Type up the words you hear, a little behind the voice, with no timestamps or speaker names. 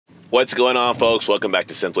What's going on, folks? Welcome back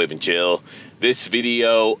to Synthwave and Chill. This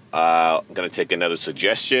video, I'm going to take another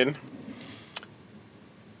suggestion.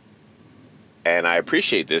 And I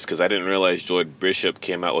appreciate this because I didn't realize Droid Bishop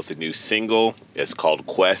came out with a new single. It's called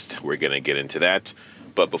Quest. We're going to get into that.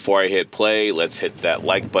 But before I hit play, let's hit that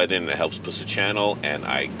like button. It helps push the channel, and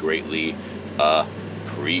I greatly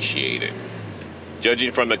appreciate it.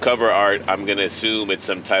 Judging from the cover art, I'm going to assume it's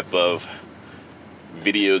some type of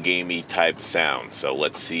video gamey type sound. So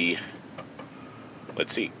let's see.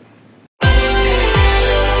 Let's see.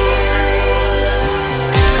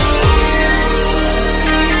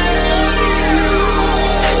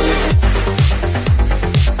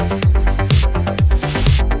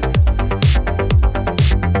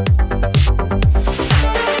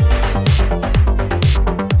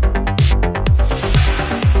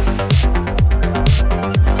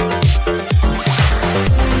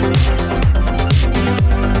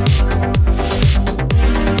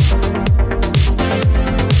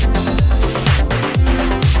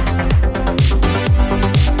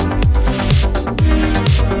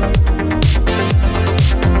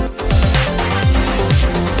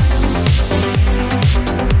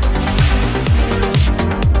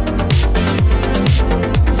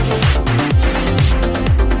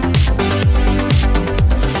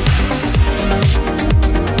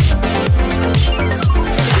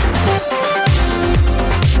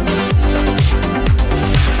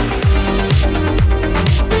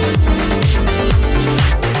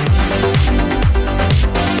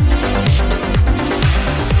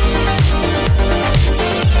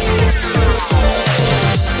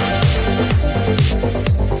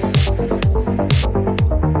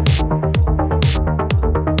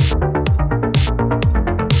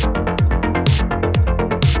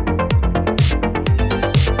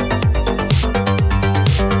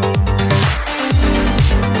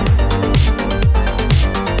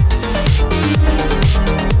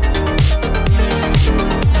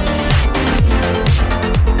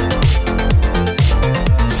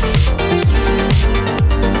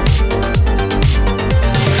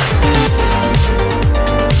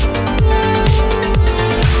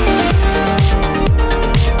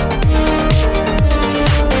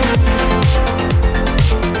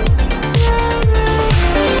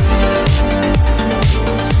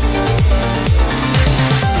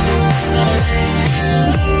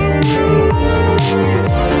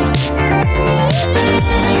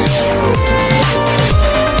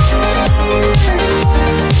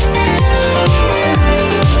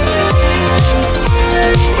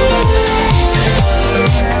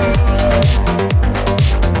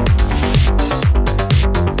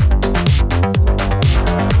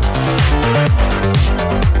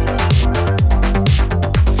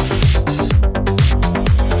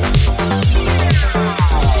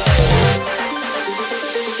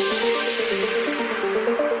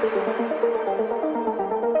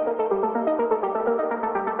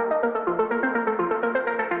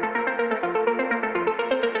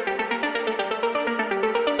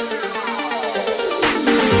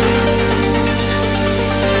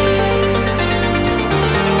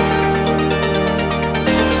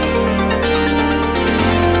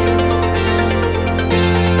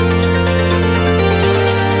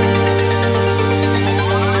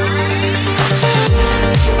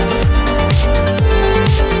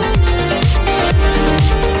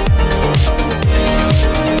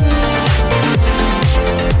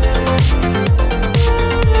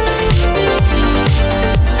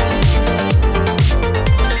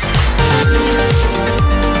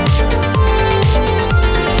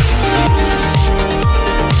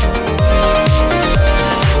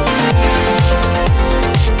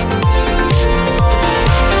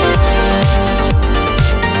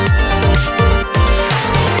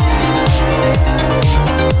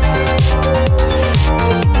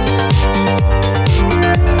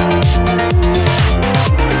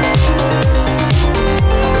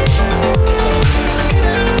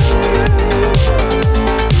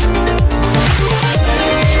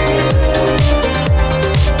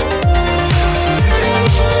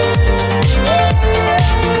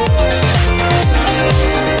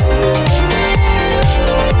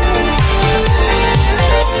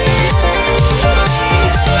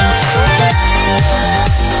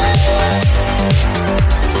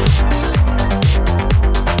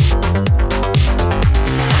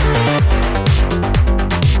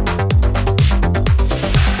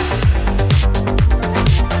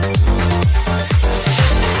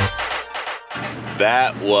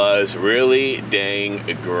 That was really dang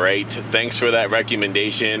great. Thanks for that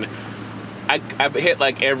recommendation. I hit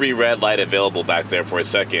like every red light available back there for a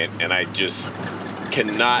second, and I just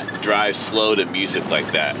cannot drive slow to music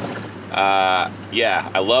like that.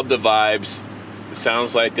 Yeah, I love the vibes. It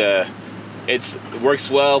sounds like it works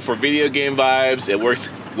well for video game vibes. It works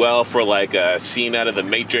well for like a scene out of the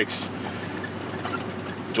Matrix.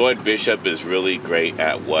 Droid Bishop is really great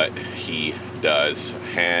at what he does,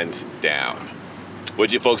 hands down.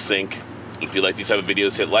 What'd you folks think? If you like these type of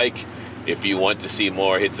videos, hit like. If you want to see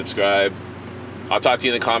more, hit subscribe. I'll talk to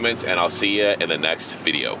you in the comments, and I'll see you in the next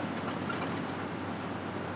video.